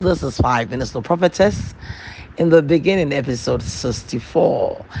This is 5 Minutes to Prophetess. In the beginning, episode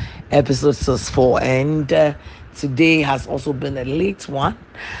 64. Episode 64. And today has also been a late one.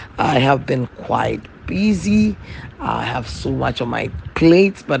 I have been quite busy. I have so much on my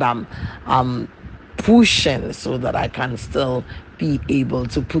plate, but I'm pushing so that I can still be able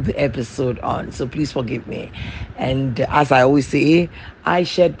to put the episode on. So please forgive me. And as I always say, I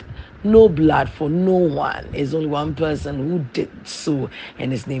shed no blood for no one. It's only one person who did so,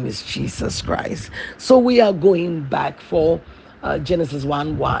 and his name is Jesus Christ. So we are going back for Genesis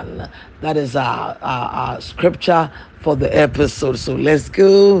 1 1. That is our scripture for the episode. So let's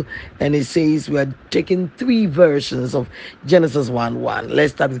go. And it says we are taking three versions of Genesis 1 1.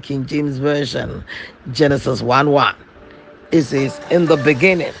 Let's start with King James Version. Genesis 1 1. It says, in the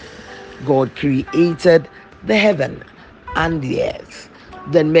beginning, God created the heaven and the earth.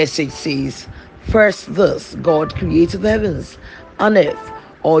 Then message says, first this, God created the heavens and earth.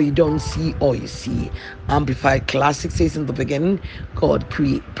 Or you don't see or you see. Amplified Classic says, in the beginning, God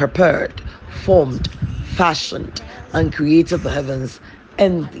prepared, formed, fashioned, and created the heavens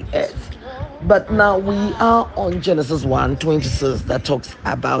and the earth. But now we are on Genesis 1:26 that talks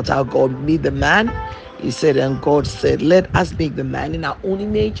about how God made the man. He said, and God said, let us make the man in our own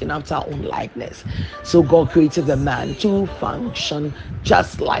image and after our own likeness. So God created the man to function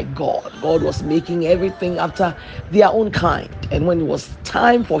just like God. God was making everything after their own kind. And when it was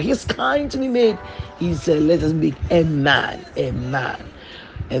time for his kind to be made, he said, let us make a man, a man.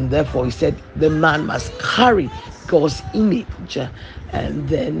 And therefore he said the man must carry God's image. And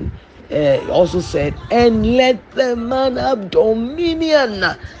then he also said, and let the man have dominion.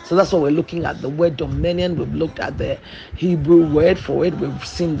 So that's what we're looking at, the word dominion. We've looked at the Hebrew word for it. We've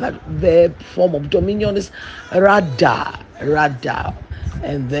seen that the form of dominion is rada.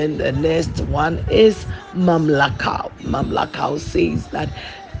 And then the next one is mamlakau. Mamlakau says that,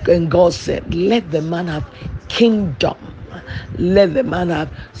 and God said, let the man have kingdom. Let the man have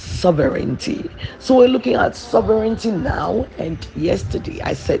sovereignty. So we're looking at sovereignty now. And yesterday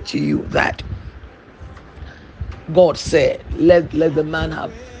I said to you that God said, let the man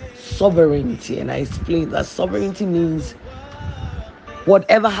have sovereignty. And I explained that sovereignty means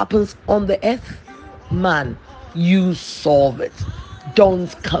whatever happens on the earth, man, you solve it.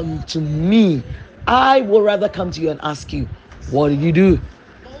 Don't come to me. I will rather come to you and ask you, what did you do?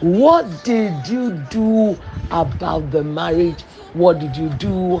 What did you do about the marriage? What did you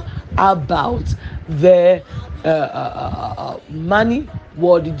do about the money?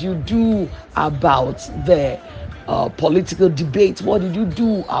 What did you do about the political debate? What did you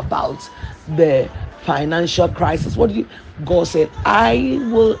do about the financial crisis? What did you? God said, I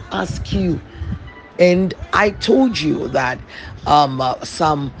will ask you. And I told you that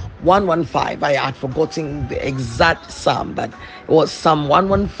Psalm 115, I had forgotten the exact psalm, but it was Psalm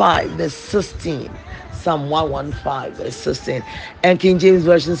 115, verse 16. Psalm 115, verse 16. And King James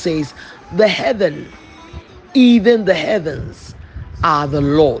Version says, the heaven, even the heavens, are the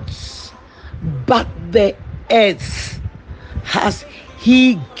Lord's, but the earth has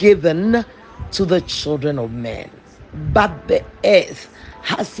he given to the children of men. But the earth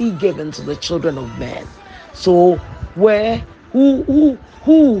has he given to the children of men. So where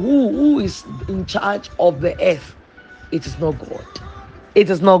who is in charge of the earth? It is not God. It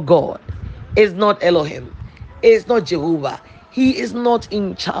is not God. It's not Elohim. It's not Jehovah. He is not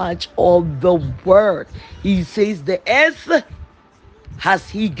in charge of the word. He says the earth has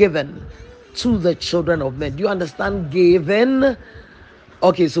he given to the children of men. Do you understand given?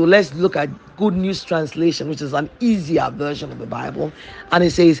 Okay, so let's look at Good News Translation, which is an easier version of the Bible. And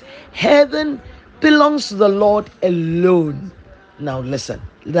it says, heaven belongs to the Lord alone. Now listen.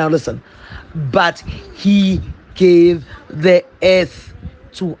 But he gave the earth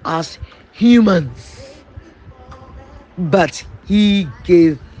to us humans. But he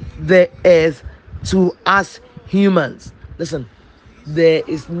gave the earth to us humans. Listen, there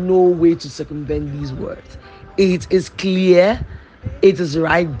is no way to circumvent these words. It is clear, it is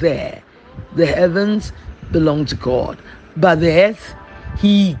right there. The heavens belong to God, but the earth,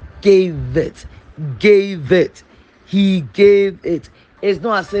 he gave it. He gave it. It's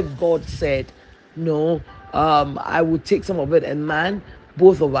not as if God said, no, I will take some of it and man,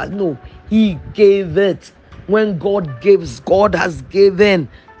 both of us. No, he gave it. When God gives, God has given.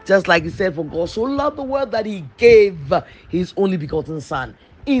 Just like he said, for God so loved the world that he gave his only begotten son.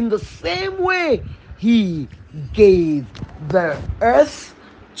 In the same way, he gave the earth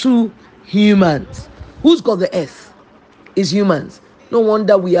to humans. Who's got the earth? Is humans. No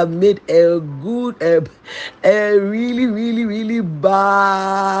wonder we have made a really, really, really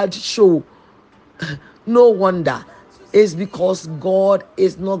bad show. No wonder. is because God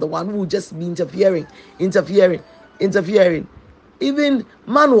is not the one who will just be interfering. Even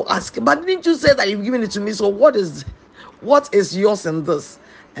man will ask, but didn't you say that you've given it to me? So what is yours in this?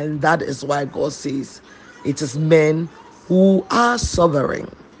 And that is why God says it is men who are sovereign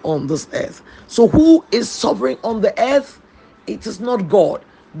on this earth. So who is sovereign on the earth? It is not God.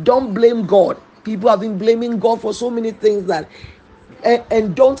 Don't blame God. People have been blaming God for so many things that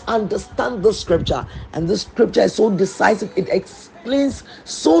and don't understand the scripture. And the scripture is so decisive. It explains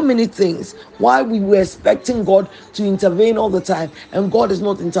so many things why we were expecting God to intervene all the time, and God is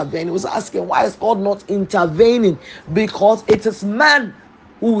not intervening. He was asking, why is God not intervening? Because it is man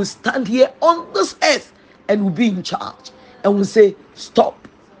who will stand here on this earth and will be in charge and will say, stop,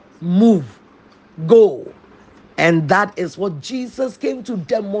 move, go. And that is what Jesus came to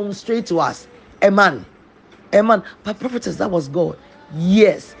demonstrate to us. A man, but prophetess, that was God.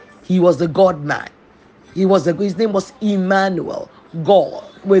 Yes, he was the God man. His name was Emmanuel, God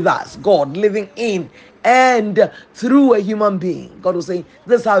with us, God living in and through a human being. God was saying,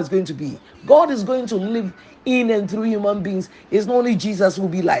 this is how it's going to be. God is going to live in and through human beings. It's not only Jesus who will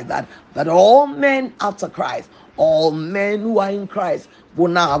be like that, but all men after Christ, all men who are in Christ will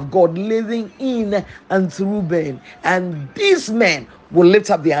now have God living in and through men. And these men will lift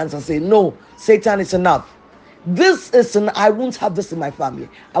up their hands and say, no, Satan is enough. I won't have this in my family.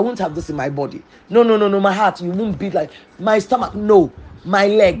 I won't have this in my body. No, no, no, no. My heart, you won't beat like my stomach. No, my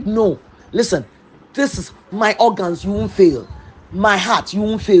leg. No. Listen, this is my organs. You won't fail. My heart, you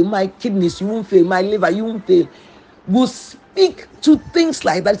won't fail. My kidneys, you won't fail. My liver, you won't fail. We'll speak to things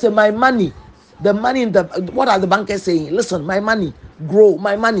like that. Say, my money, the money in the what are the bankers saying? Listen, my money, grow.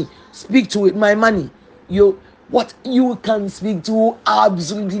 My money, speak to it. My money, you can speak to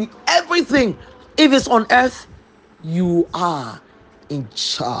absolutely everything. If it's on earth, you are in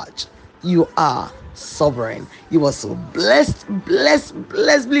charge. You are sovereign. You are so blessed, blessed,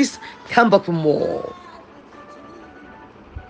 blessed. Please come back for more.